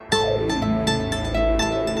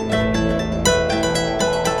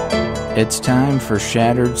It's time for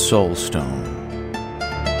Shattered Soulstone,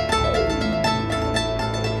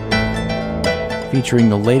 featuring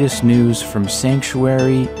the latest news from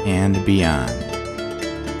Sanctuary and beyond.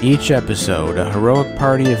 Each episode, a heroic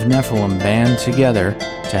party of Nephilim band together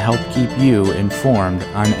to help keep you informed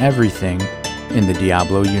on everything in the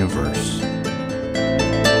Diablo universe.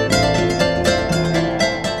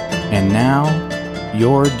 And now,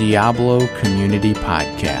 your Diablo Community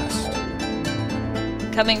Podcast.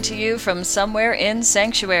 Coming to you from somewhere in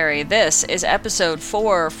Sanctuary, this is episode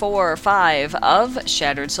 445 of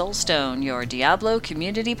Shattered Soulstone, your Diablo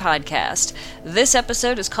Community Podcast. This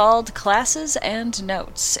episode is called Classes and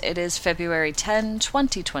Notes. It is February 10,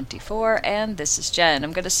 2024, and this is Jen.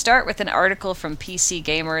 I'm going to start with an article from PC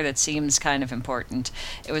Gamer that seems kind of important.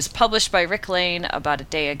 It was published by Rick Lane about a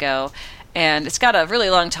day ago, and it's got a really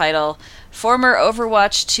long title. Former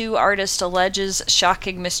Overwatch 2 artist alleges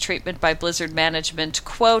shocking mistreatment by Blizzard management.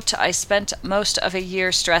 Quote, I spent most of a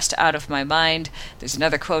year stressed out of my mind. There's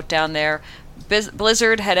another quote down there.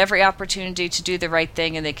 Blizzard had every opportunity to do the right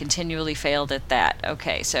thing, and they continually failed at that.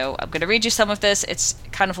 Okay, so I'm going to read you some of this. It's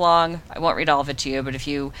kind of long. I won't read all of it to you, but if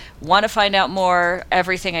you want to find out more,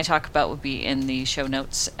 everything I talk about will be in the show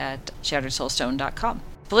notes at shatteredsoulstone.com.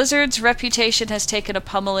 Blizzard's reputation has taken a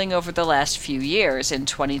pummeling over the last few years. In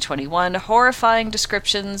 2021, horrifying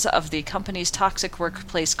descriptions of the company's toxic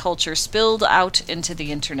workplace culture spilled out into the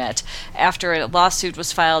internet after a lawsuit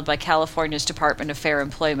was filed by California's Department of Fair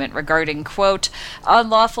Employment regarding, quote,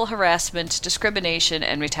 unlawful harassment, discrimination,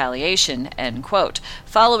 and retaliation, end quote.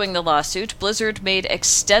 Following the lawsuit, Blizzard made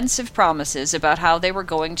extensive promises about how they were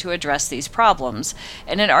going to address these problems.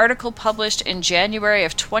 In an article published in January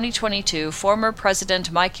of 2022, former President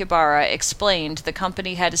Mike Ybarra explained the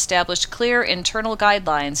company had established clear internal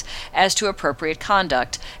guidelines as to appropriate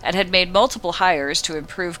conduct and had made multiple hires to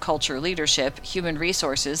improve culture leadership, human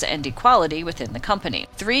resources, and equality within the company.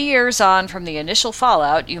 3 years on from the initial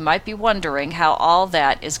fallout, you might be wondering how all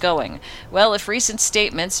that is going. Well, if recent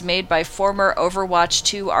statements made by former Overwatch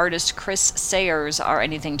 2 artist Chris Sayers are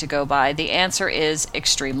anything to go by, the answer is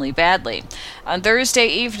extremely badly. On Thursday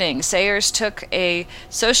evening, Sayers took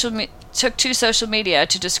to social media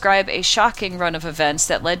to describe a shocking run of events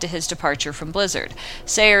that led to his departure from Blizzard.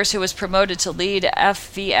 Sayers, who was promoted to lead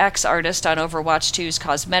FVX artist on Overwatch 2's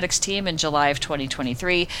cosmetics team in July of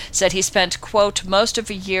 2023, said he spent, quote, most of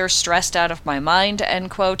a year stressed out of my mind,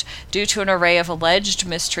 end quote, due to an array of alleged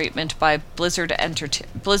mistreatment by Blizzard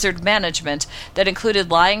management that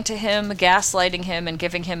included lying to him, gaslighting him, and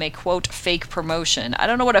giving him a, quote, fake promotion. I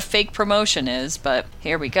don't know what a fake promotion is, but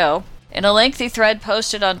here we go. In a lengthy thread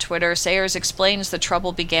posted on Twitter, Sayers explains the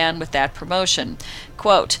trouble began with that promotion.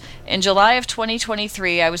 Quote, in July of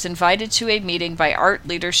 2023, I was invited to a meeting by art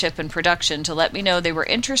leadership and production to let me know they were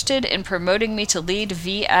interested in promoting me to lead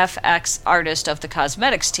VFX artist of the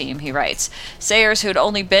cosmetics team, he writes. Sayers, who had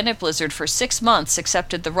only been at Blizzard for 6 months,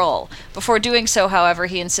 accepted the role. Before doing so, however,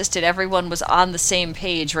 he insisted everyone was on the same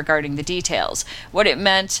page regarding the details, what it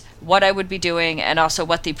meant, what I would be doing, and also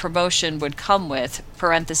what the promotion would come with,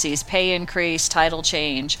 parentheses, pay increase, title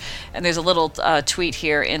change, and there's a little tweet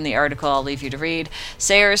here in the article I'll leave you to read.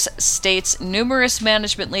 Sayers states numerous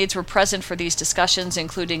management leads were present for these discussions,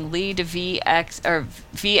 including lead VFX,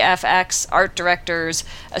 art directors,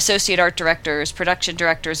 associate art directors, production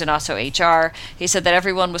directors, and also HR. He said that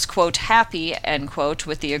everyone was, quote, happy, end quote,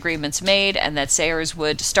 with the agreements made, and that Sayers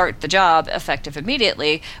would start the job effective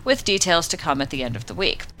immediately, with details to come at the end of the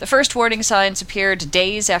week. The first warning signs appeared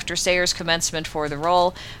days after Sayers' commencement for the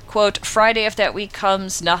role. Quote, Friday of that week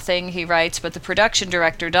comes nothing, he writes, but the production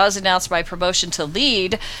director does announce my promotion to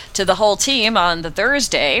lead to the whole team on the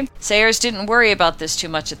Thursday. Sayers didn't worry about this too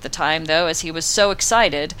much at the time, though, as he was so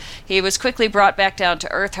excited. He was quickly brought back down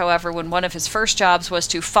to earth, however, when one of his first jobs was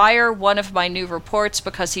to fire one of my new reports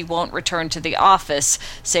because he won't return to the office.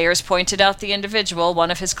 Sayers pointed out the individual,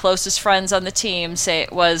 one of his closest friends on the team,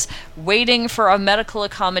 was waiting for a medical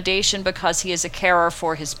accommodation because he is a carer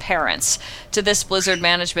for his parents. To this, Blizzard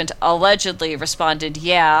management allegedly responded,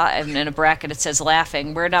 yeah, and in a bracket it says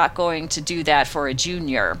laughing, we're not going to do that for a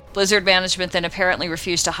junior. Blizzard management then apparently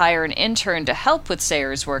refused to hire an intern to help with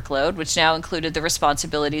Sayers' workload, which now included the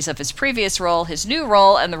responsibilities of his previous role, his new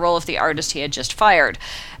role, and the role of the artist he had just fired.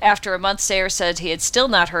 After a month, Sayers said he had still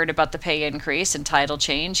not heard about the pay increase and title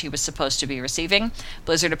change he was supposed to be receiving.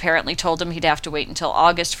 Blizzard apparently told him he'd have to wait until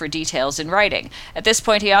August for details in writing. At this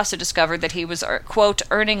point, he also discovered that he was, quote,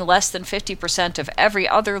 earning less than 50% of every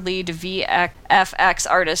other lead VFX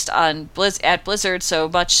artist at Blizzard, so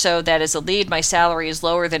much so that as a lead, my salary salary is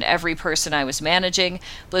lower than every person I was managing.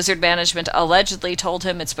 Blizzard management allegedly told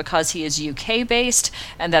him it's because he is UK-based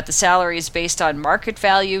and that the salary is based on market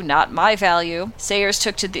value, not my value. Sayers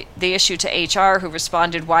took to the issue to HR, who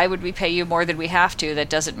responded, "Why would we pay you more than we have to? That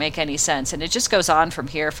doesn't make any sense." And it just goes on from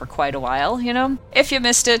here for quite a while, you know? If you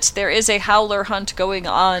missed it, there is a Howler hunt going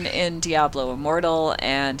on in Diablo Immortal,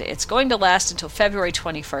 and it's going to last until February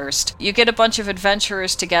 21st. You get a bunch of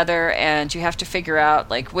adventurers together, and you have to figure out,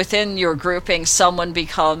 like, within your grouping, someone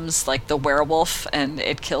becomes, like, the werewolf, and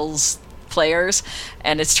it kills players,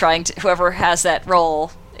 and it's trying to, whoever has that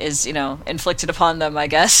role is, you know, inflicted upon them, I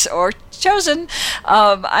guess, or chosen.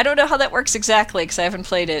 I don't know how that works exactly, because I haven't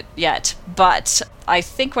played it yet, but I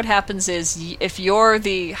think what happens is, if you're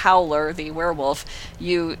the Howler, the werewolf,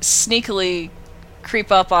 you sneakily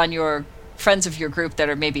creep up on your friends of your group that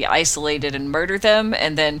are maybe isolated and murder them,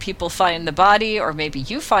 and then people find the body, or maybe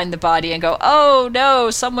you find the body and go, "Oh no,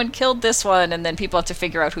 someone killed this one," and then people have to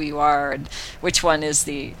figure out who you are and which one is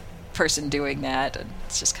the person doing that, and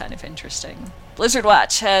it's just kind of interesting. Blizzard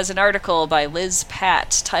Watch has an article by Liz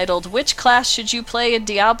Pat titled, "Which Class Should You Play in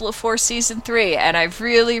Diablo 4 Season 3?" And I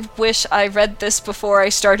really wish I read this before I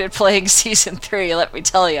started playing Season 3, let me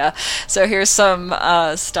tell you. So here's some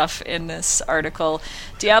stuff in this article.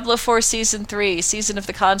 Diablo 4 Season 3, Season of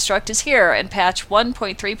the Construct is here, and patch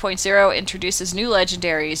 1.3.0 introduces new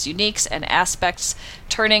legendaries, uniques, and aspects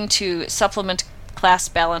turning to supplement class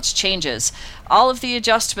balance changes. All of the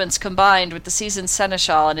adjustments combined with the season's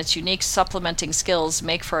Seneschal and its unique supplementing skills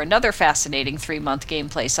make for another fascinating 3-month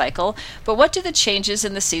gameplay cycle. But what do the changes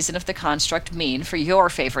in the Season of the Construct mean for your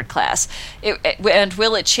favorite class? And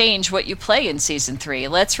will it change what you play in Season 3?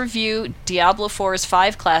 Let's review Diablo 4's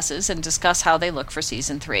 5 classes and discuss how they look for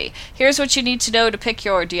Season 3. Here's what you need to know to pick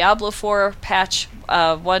your Diablo 4 patch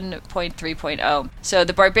 1.3.0. So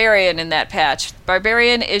the Barbarian in that patch.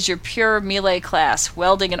 Barbarian is your pure melee class,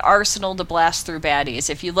 wielding an arsenal to blast through baddies.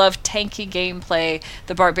 If you love tanky gameplay,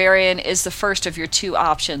 the Barbarian is the first of your 2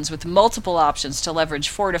 options, with multiple options to leverage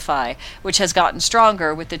Fortify, which has gotten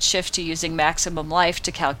stronger with its shift to using maximum life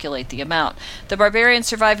to calculate the amount. The Barbarian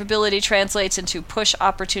survivability translates into push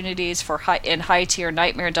opportunities for high-tier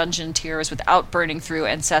Nightmare Dungeon tiers without burning through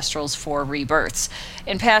Ancestrals for rebirths.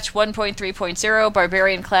 In patch 1.3.0,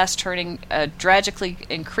 Barbarian class turning drastically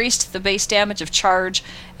increased the base damage of charge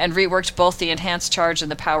and reworked both the enhanced charge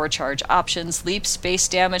and the power charge options. Leap's base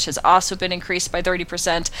damage has also been increased by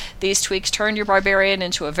 30%. These tweaks turn your Barbarian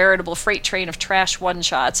into a veritable freight train of trash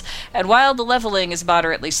one-shots. And while the leveling is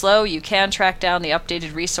moderately slow, you can track down the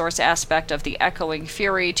updated resource aspect of the Echoing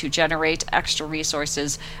Fury to generate extra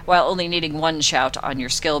resources while only needing 1 shout on your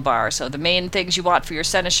skill bar. So the main things you want for your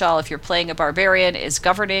Seneschal if you're playing a Barbarian is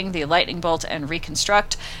Governing, the Lightning Bolt and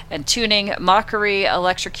Reconstruct, and Tuning, Mockery,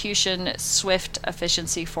 Electrocution, Swift,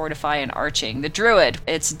 Efficiency, Fortify, and Arching. The Druid,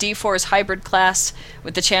 it's D4's hybrid class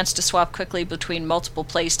with the chance to swap quickly between multiple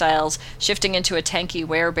playstyles, shifting into a tanky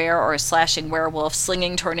werebear or a slashing werewolf,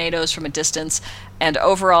 slinging tornadoes from a distance, and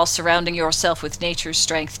overall surrounding yourself with nature's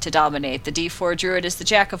strength to dominate. The D4 Druid is the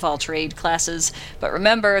jack of all trade classes, but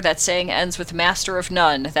remember that saying ends with master of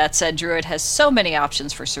none. That said, Druid has so many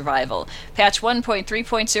options for survival. Patch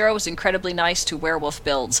 1.3.0 was incredibly nice to werewolf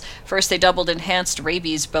builds. First, they doubled enhanced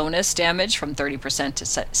rabies bonus damage from 30% to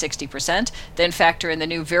 60%, then factor in the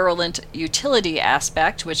new virulent utility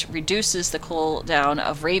aspect, which reduces the cooldown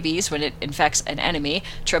of rabies when it infects an enemy,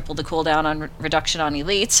 triple the cooldown on reduction on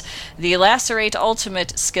elites. The Lacerate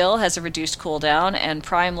ultimate skill has a reduced cooldown, and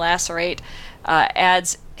Prime Lacerate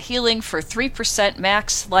adds healing for 3%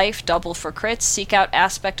 max life, double for crits. Seek out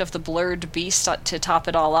aspect of the Blurred Beast to top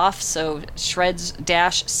it all off, so Shred's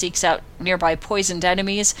Dash seeks out nearby poisoned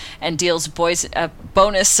enemies and deals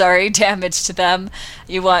bonus damage to them.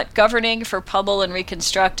 You want Governing for Pummel and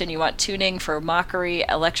Reconstruct, and you want Tuning for Mockery,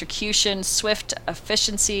 Electrocution, Swift,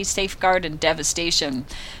 Efficiency, Safeguard, and Devastation.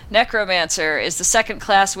 Necromancer is the second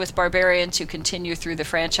class with Barbarian to continue through the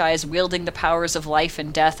franchise, wielding the powers of life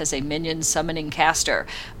and death as a minion summoning caster.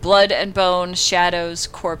 Blood and bone, shadows,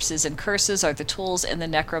 corpses, and curses are the tools in the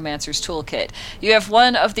Necromancer's toolkit. You have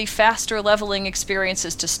one of the faster leveling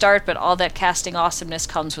experiences to start, but all that casting awesomeness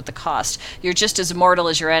comes with the cost. You're just as mortal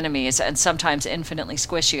as your enemies, and sometimes infinitely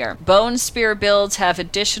squishier. Bone Spear builds have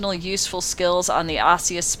additional useful skills on the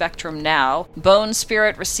Osseous spectrum now. Bone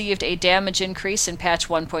Spirit received a damage increase in patch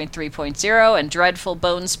 1.3.0, and Dreadful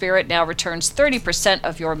Bone Spirit now returns 30%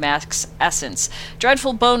 of your max essence.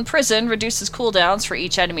 Dreadful Bone Prison reduces introduces cooldowns for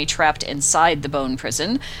each enemy trapped inside the bone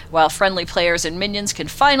prison, while friendly players and minions can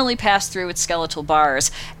finally pass through its skeletal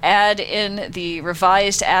bars. Add in the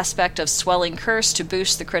revised aspect of Swelling Curse to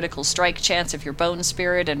boost the critical strike chance of your bone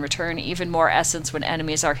spirit and return even more essence when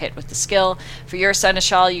enemies are hit with the skill. For your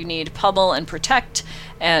Seneschal, you need Pummel and Protect,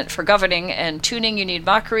 and for Governing and Tuning, you need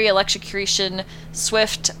Mockery, Electrocution,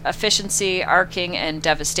 Swift, Efficiency, Arcing, and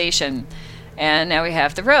Devastation. And now we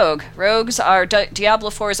have the Rogue. Rogues are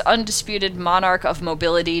Diablo 4's undisputed monarch of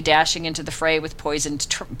mobility, dashing into the fray with poisoned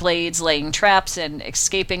blades, laying traps, and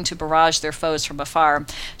escaping to barrage their foes from afar.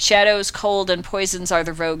 Shadows, cold, and poisons are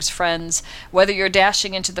the Rogue's friends. Whether you're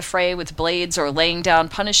dashing into the fray with blades or laying down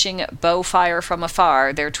punishing bow fire from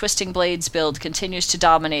afar, their Twisting Blades build continues to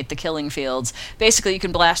dominate the killing fields. Basically, you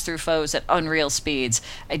can blast through foes at unreal speeds.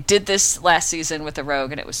 I did this last season with the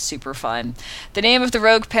Rogue, and it was super fun. The name of the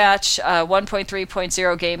Rogue patch,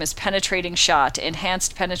 1.3.0 game, is Penetrating Shot.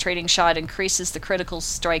 Enhanced Penetrating Shot increases the critical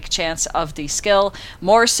strike chance of the skill,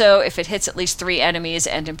 more so if it hits at least 3 enemies,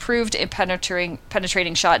 and improved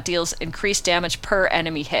Penetrating Shot deals increased damage per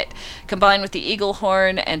enemy hit. Combine with the Eagle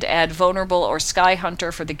Horn and add Vulnerable or Sky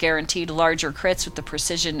Hunter for the guaranteed larger crits with the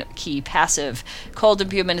Precision Key passive. Cold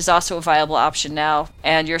Imbuement is also a viable option now,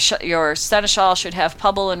 and your Seneschal should have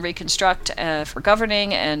Pummel and Reconstruct for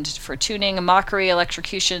Governing, and for Tuning, Mockery,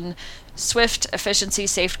 Electrocution, Swift, Efficiency,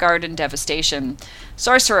 Safeguard, and Devastation.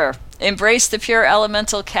 Sorcerer. Embrace the pure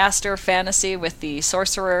elemental caster fantasy with the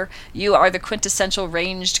Sorcerer. You are the quintessential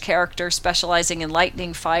ranged character specializing in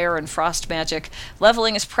lightning, fire, and frost magic.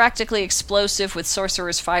 Leveling is practically explosive with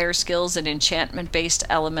Sorcerer's fire skills and enchantment-based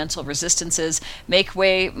elemental resistances. Make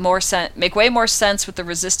way more sense with the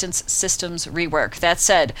resistance systems rework. That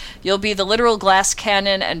said, you'll be the literal glass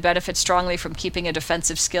cannon and benefit strongly from keeping a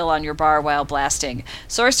defensive skill on your bar while blasting.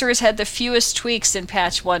 Sorcerers had the fewest tweaks in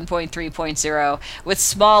patch 1.3.0, with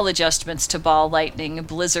small adjustments to Ball Lightning,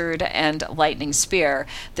 Blizzard, and Lightning Spear.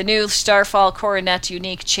 The new Starfall Coronet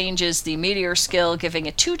unique changes the Meteor skill, giving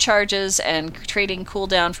it 2 charges and trading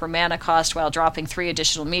cooldown for mana cost while dropping 3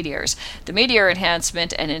 additional meteors. The Meteor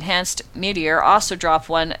enhancement and Enhanced Meteor also drop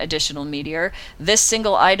 1 additional meteor. This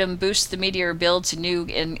single item boosts the Meteor build to new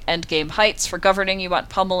endgame heights. For Governing, you want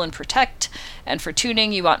Pummel and Protect, and for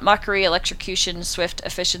Tuning, you want Mockery, Electrocution, Swift,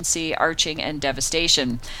 Efficiency, Arching, and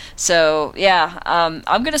Devastation. So, yeah, I'm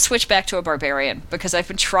going to switch back to a Barbarian, because I've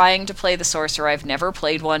been trying to play the Sorcerer. I've never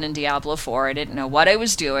played one in Diablo 4. I didn't know what I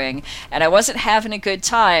was doing, and I wasn't having a good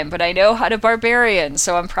time, but I know how to Barbarian,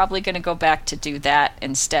 so I'm probably going to go back to do that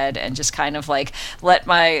instead, and just kind of, like, let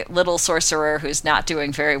my little Sorcerer, who's not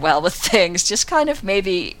doing very well with things, just kind of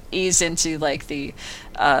maybe ease into, like, the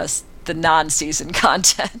non-season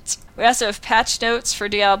content. We also have patch notes for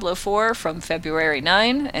Diablo 4 from February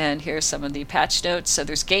 9, and here's some of the patch notes. So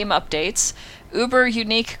there's game updates. Uber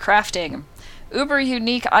Unique Crafting. Uber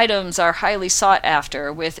unique items are highly sought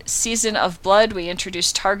after. With Season of Blood, we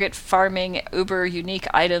introduced target farming Uber unique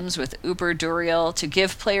items with Uber Duriel to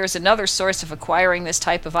give players another source of acquiring this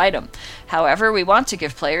type of item. However, we want to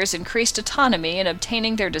give players increased autonomy in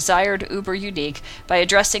obtaining their desired Uber unique by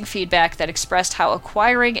addressing feedback that expressed how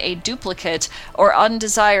acquiring a duplicate or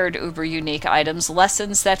undesired Uber unique items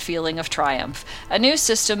lessens that feeling of triumph. A new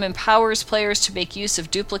system empowers players to make use of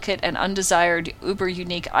duplicate and undesired Uber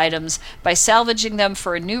unique items by salvaging them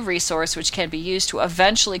for a new resource which can be used to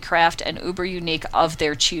eventually craft an Uber unique of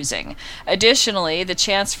their choosing. Additionally, the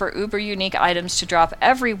chance for Uber unique items to drop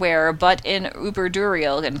everywhere but in Uber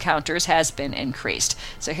Duriel encounters has been increased.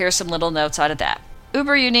 So here's some little notes out of that.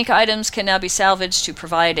 Uber unique items can now be salvaged to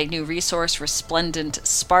provide a new resource, Resplendent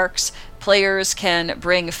Sparks. Players can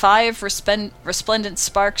bring 5 Resplendent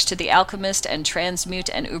Sparks to the Alchemist and transmute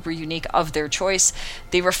an Uber unique of their choice.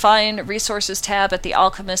 The Refine Resources tab at the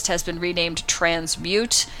Alchemist has been renamed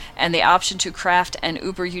Transmute, and the option to craft an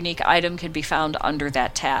Uber unique item can be found under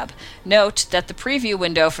that tab. Note that the preview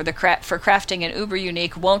window for crafting an Uber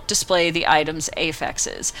unique won't display the item's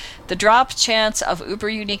affixes. The drop chance of Uber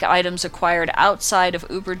unique items acquired outside of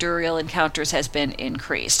Uber Duriel encounters has been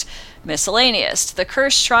increased. Miscellaneous. The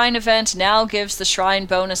Cursed Shrine event now gives the shrine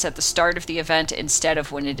bonus at the start of the event instead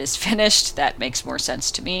of when it is finished. That makes more sense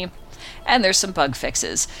to me. And there's some bug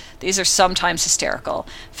fixes. These are sometimes hysterical.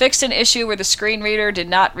 Fixed an issue where the screen reader did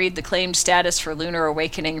not read the claimed status for Lunar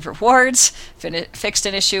Awakening rewards. Fixed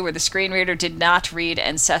an issue where the screen reader did not read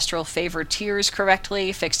Ancestral Favor tiers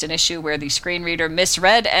correctly. Fixed an issue where the screen reader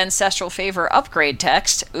misread Ancestral Favor upgrade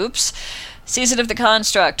text. Oops. Season of the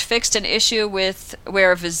Construct fixed an issue with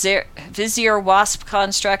where Vizier Wasp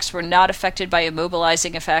constructs were not affected by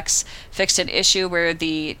immobilizing effects. Fixed an issue where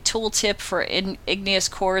the tooltip for igneous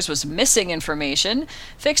cores was missing information.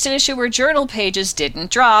 Fixed an issue where journal pages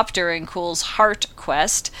didn't drop during Cool's Heart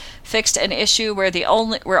quest. Fixed an issue where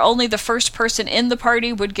only the first person in the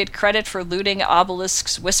party would get credit for looting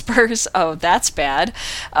Obelisk's whispers. Oh, that's bad.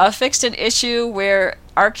 Fixed an issue where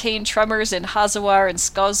arcane tremors in Hazawar and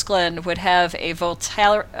Skosglen would have a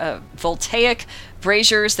voltaic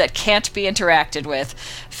braziers that can't be interacted with.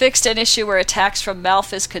 Fixed an issue where attacks from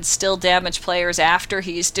Malphus could still damage players after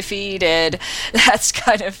he's defeated. That's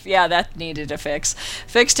that needed a fix.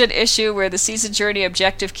 Fixed an issue where the Season Journey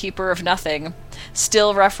objective Keeper of Nothing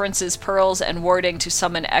still references pearls and warding to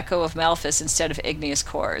summon Echo of Malphus instead of igneous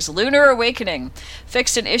cores. Lunar Awakening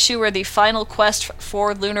fixed an issue where the final quest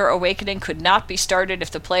for Lunar Awakening could not be started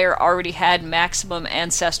if the player already had maximum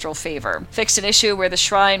ancestral favor. Fixed an issue where the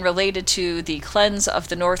shrine related to the cleanse of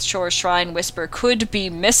the North Shore Shrine Whisper could be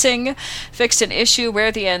missing. Fixed an issue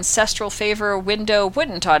where the ancestral favor window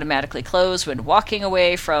wouldn't automatically close when walking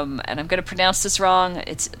away from, and I'm going to pronounce this wrong,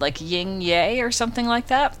 it's like Ying Ye or something like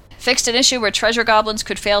that. Fixed an issue where treasure goblins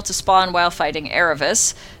could fail to spawn while fighting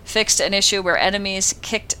Erebus. Fixed an issue where enemies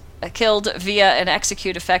killed via an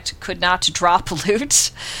execute effect could not drop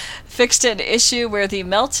loot. Fixed an issue where the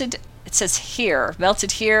melted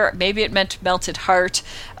here, maybe it meant melted heart,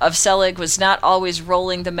 of Selig was not always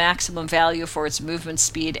rolling the maximum value for its movement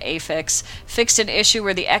speed affix. Fixed an issue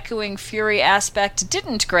where the Echoing Fury aspect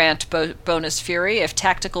didn't grant bonus fury if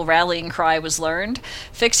tactical rallying cry was learned.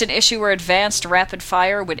 Fixed an issue where advanced rapid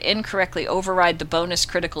fire would incorrectly override the bonus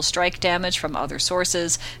critical strike damage from other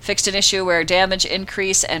sources. Fixed an issue where damage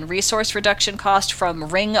increase and resource reduction cost from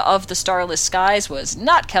Ring of the Starless Skies was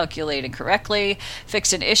not calculated correctly.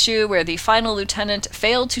 Fixed an issue where the final lieutenant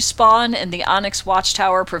failed to spawn in the Onyx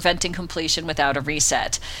Watchtower, preventing completion without a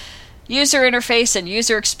reset. User interface and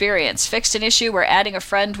user experience fixed an issue where adding a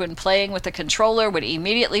friend when playing with a controller would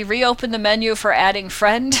immediately reopen the menu for adding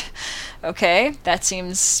friend. Okay, that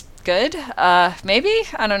seems good. Maybe?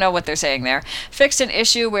 I don't know what they're saying there. Fixed an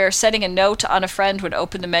issue where setting a note on a friend would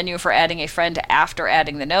open the menu for adding a friend after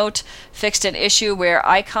adding the note. Fixed an issue where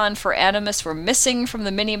icon for Animus were missing from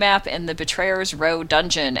the minimap in the Betrayer's Row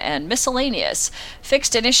dungeon, and miscellaneous.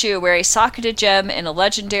 Fixed an issue where a socketed gem in a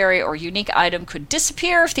legendary or unique item could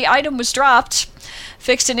disappear if the item was dropped.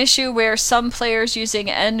 Fixed an issue where some players using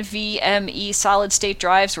NVMe solid-state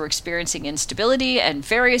drives were experiencing instability and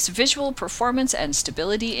various visual performance and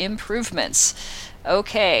stability improvements.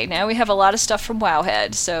 Okay, now we have a lot of stuff from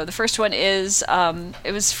Wowhead. So the first one is,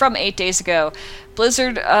 it was from 8 days ago.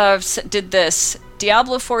 Blizzard did this.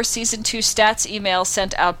 Diablo 4 Season 2 stats email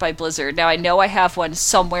sent out by Blizzard. Now, I know I have one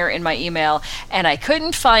somewhere in my email, and I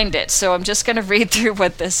couldn't find it, so I'm just going to read through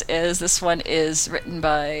what this is. This one is written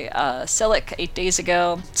by Silic 8 days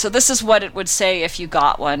ago. So this is what it would say if you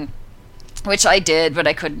got one, which I did, but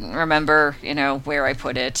I couldn't remember, where I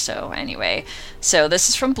put it. So anyway, so this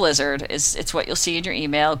is from Blizzard. It's what you'll see in your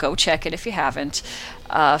email. Go check it if you haven't.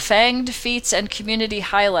 Fang defeats and community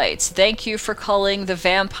highlights. Thank you for calling the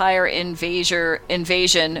vampire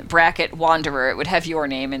invasion bracket Wanderer. It would have your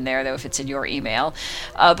name in there, though, if it's in your email.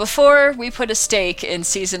 Before we put a stake in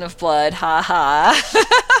Season of Blood, haha.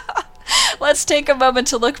 Let's take a moment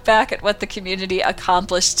to look back at what the community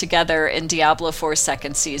accomplished together in Diablo 4's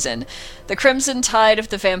second season. The Crimson Tide of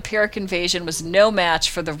the vampiric invasion was no match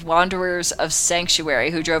for the Wanderers of Sanctuary,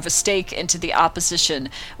 who drove a stake into the opposition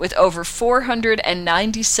with over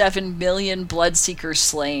 497 million Bloodseekers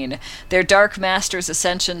slain. Their Dark Master's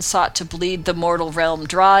ascension sought to bleed the mortal realm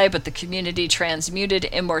dry, but the community transmuted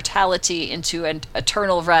immortality into an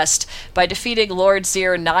eternal rest by defeating Lord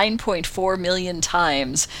Zir 9.4 million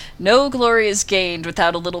times. No glory is gained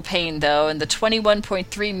without a little pain, though, and the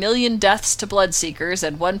 21.3 million deaths to Bloodseekers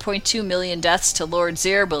and 1.2 million deaths to Lord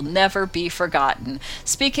Zir will never be forgotten.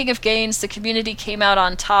 Speaking of gains, the community came out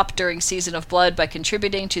on top during Season of Blood by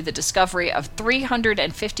contributing to the discovery of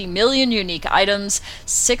 350 million unique items,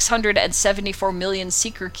 674 million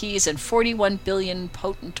Seeker keys, and 41 billion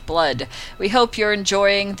potent blood. We hope you're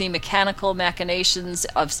enjoying the mechanical machinations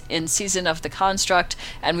in Season of the Construct,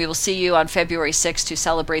 and we will see you on February 6th to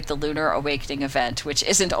celebrate the Lunar Awakening event, which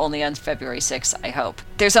isn't only on February 6th, I hope.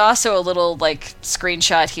 There's also a little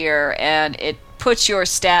screenshot here, and it puts your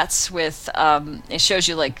stats with it shows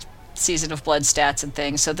you Season of Blood stats and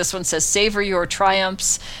things. So this one says, savor your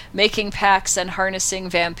triumphs. Making packs and harnessing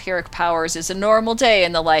vampiric powers is a normal day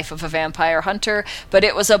in the life of a vampire hunter, but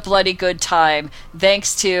it was a bloody good time.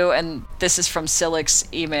 Thanks to, and this is from Silik's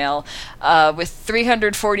email, with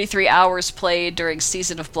 343 hours played during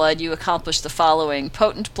Season of Blood, you accomplished the following.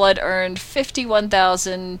 Potent blood earned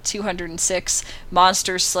 51,206,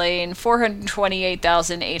 monsters slain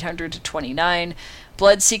 428,829,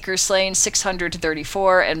 Bloodseeker slain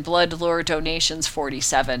 634, and Blood Lore donations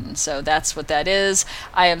 47. So that's what that is.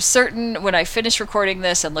 I am certain when I finish recording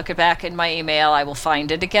this and look back in my email, I will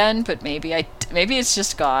find it again, but maybe it's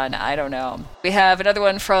just gone. I don't know. We have another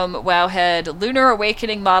one from Wowhead. Lunar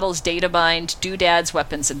Awakening models data mined, doodads,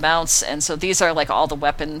 weapons, and mounts. And so these are like all the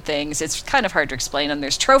weapon things. It's kind of hard to explain. And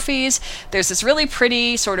there's trophies. There's this really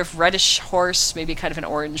pretty sort of reddish horse, maybe kind of an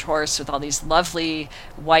orange horse with all these lovely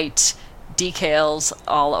white decals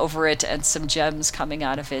all over it and some gems coming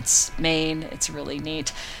out of its mane. It's really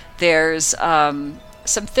neat. There's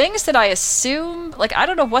some things that I assume, like, I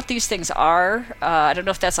don't know what these things are. I don't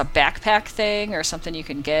know if that's a backpack thing or something you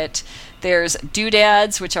can get. There's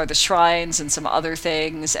doodads, which are the shrines, and some other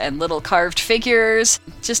things, and little carved figures.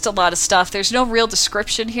 Just a lot of stuff. There's no real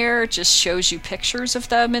description here. It just shows you pictures of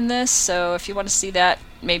them in this. So if you want to see that,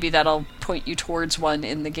 maybe that'll point you towards one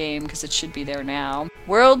in the game, because it should be there now.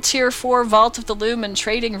 World Tier 4 Vault of the Loom and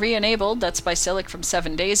Trading Re-enabled. That's by Silik from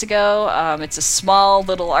 7 days ago. It's a small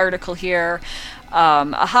little article here.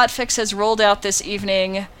 A hotfix has rolled out this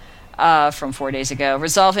evening from 4 days ago,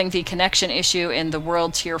 resolving the connection issue in the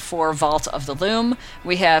World Tier 4 Vault of the Loom.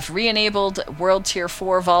 We have re-enabled World Tier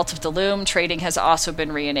 4 Vault of the Loom. Trading has also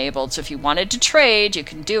been re-enabled, so if you wanted to trade, you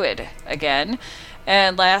can do it again.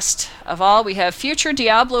 And last of all, we have future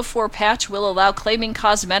Diablo 4 patch will allow claiming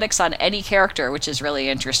cosmetics on any character, which is really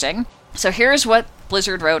interesting. So here's what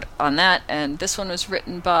Blizzard wrote on that, and this one was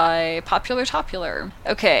written by Popular Topular.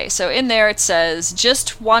 Okay, so in there it says,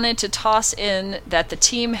 just wanted to toss in that the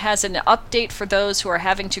team has an update for those who are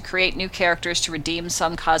having to create new characters to redeem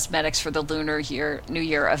some cosmetics for the Lunar New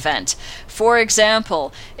Year event. For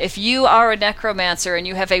example, if you are a necromancer and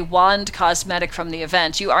you have a wand cosmetic from the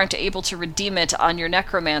event, you aren't able to redeem it on your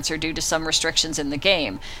necromancer due to some restrictions in the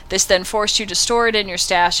game. This then forced you to store it in your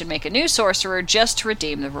stash and make a new sorcerer just to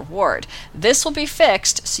redeem the reward. This will be fixed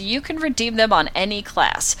so you can redeem them on any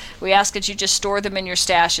class. We ask that you just store them in your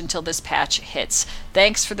stash until this patch hits.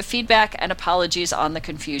 Thanks for the feedback and apologies on the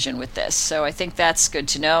confusion with this. So I think that's good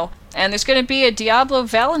to know. And there's going to be a Diablo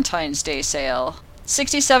Valentine's Day sale.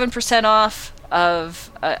 67% off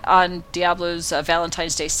on Diablo's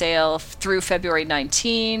Valentine's Day sale through February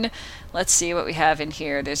 19. Let's see what we have in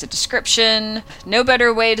here. There's a description. No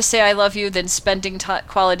better way to say I love you than spending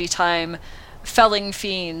quality time felling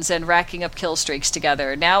fiends and racking up kill streaks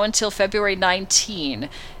together. Now until February 19.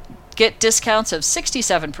 Get discounts of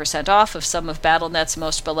 67% off of some of Battle.net's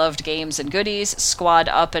most beloved games and goodies. Squad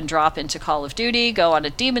up and drop into Call of Duty. Go on a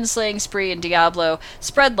demon slaying spree in Diablo.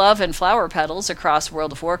 Spread love and flower petals across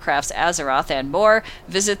World of Warcraft's Azeroth and more.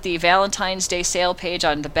 Visit the Valentine's Day sale page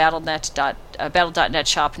on the Battle.net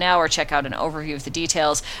shop now, or check out an overview of the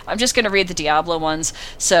details. I'm just going to read the Diablo ones.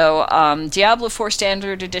 So Diablo 4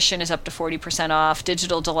 Standard Edition is up to 40% off.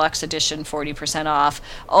 Digital Deluxe Edition 40% off.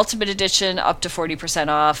 Ultimate Edition up to 40%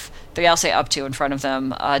 off. They all say up to in front of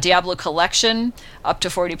them. Diablo Collection up to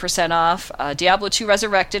 40% off. Diablo 2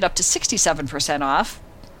 Resurrected up to 67% off.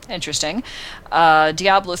 Interesting.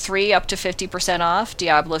 Diablo 3 up to 50% off.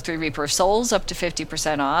 Diablo 3 Reaper of Souls up to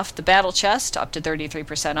 50% off. The Battle Chest up to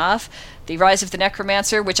 33% off. The Rise of the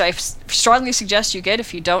Necromancer, which I strongly suggest you get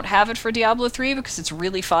if you don't have it for Diablo 3 because it's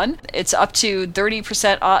really fun. It's up to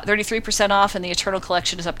 33% off, and the Eternal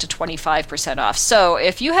Collection is up to 25% off. So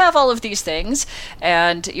if you have all of these things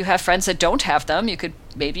and you have friends that don't have them, you could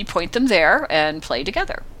maybe point them there and play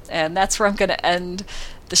together. And that's where I'm going to end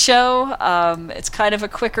the show. It's kind of a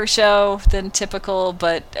quicker show than typical,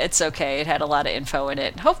 but it's okay. It had a lot of info in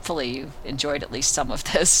it. Hopefully you enjoyed at least some of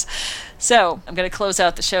this. So I'm going to close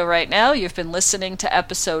out the show right now. You've been listening to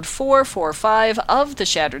episode 445 of The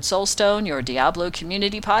Shattered Soulstone, your Diablo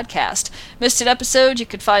community podcast. Missed an episode? You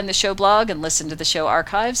could find the show blog and listen to the show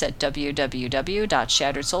archives at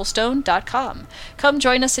www.shatteredsoulstone.com. Come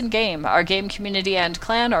join us in game. Our game community and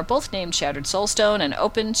clan are both named Shattered Soulstone and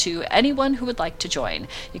open to anyone who would like to join.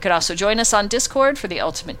 You could also join us on Discord for the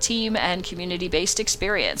ultimate team and community-based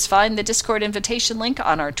experience. Find the Discord invitation link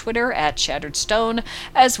on our Twitter at Shattered Stone,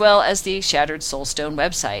 as well as the Shattered Soulstone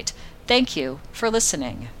website. Thank you for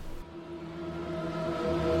listening.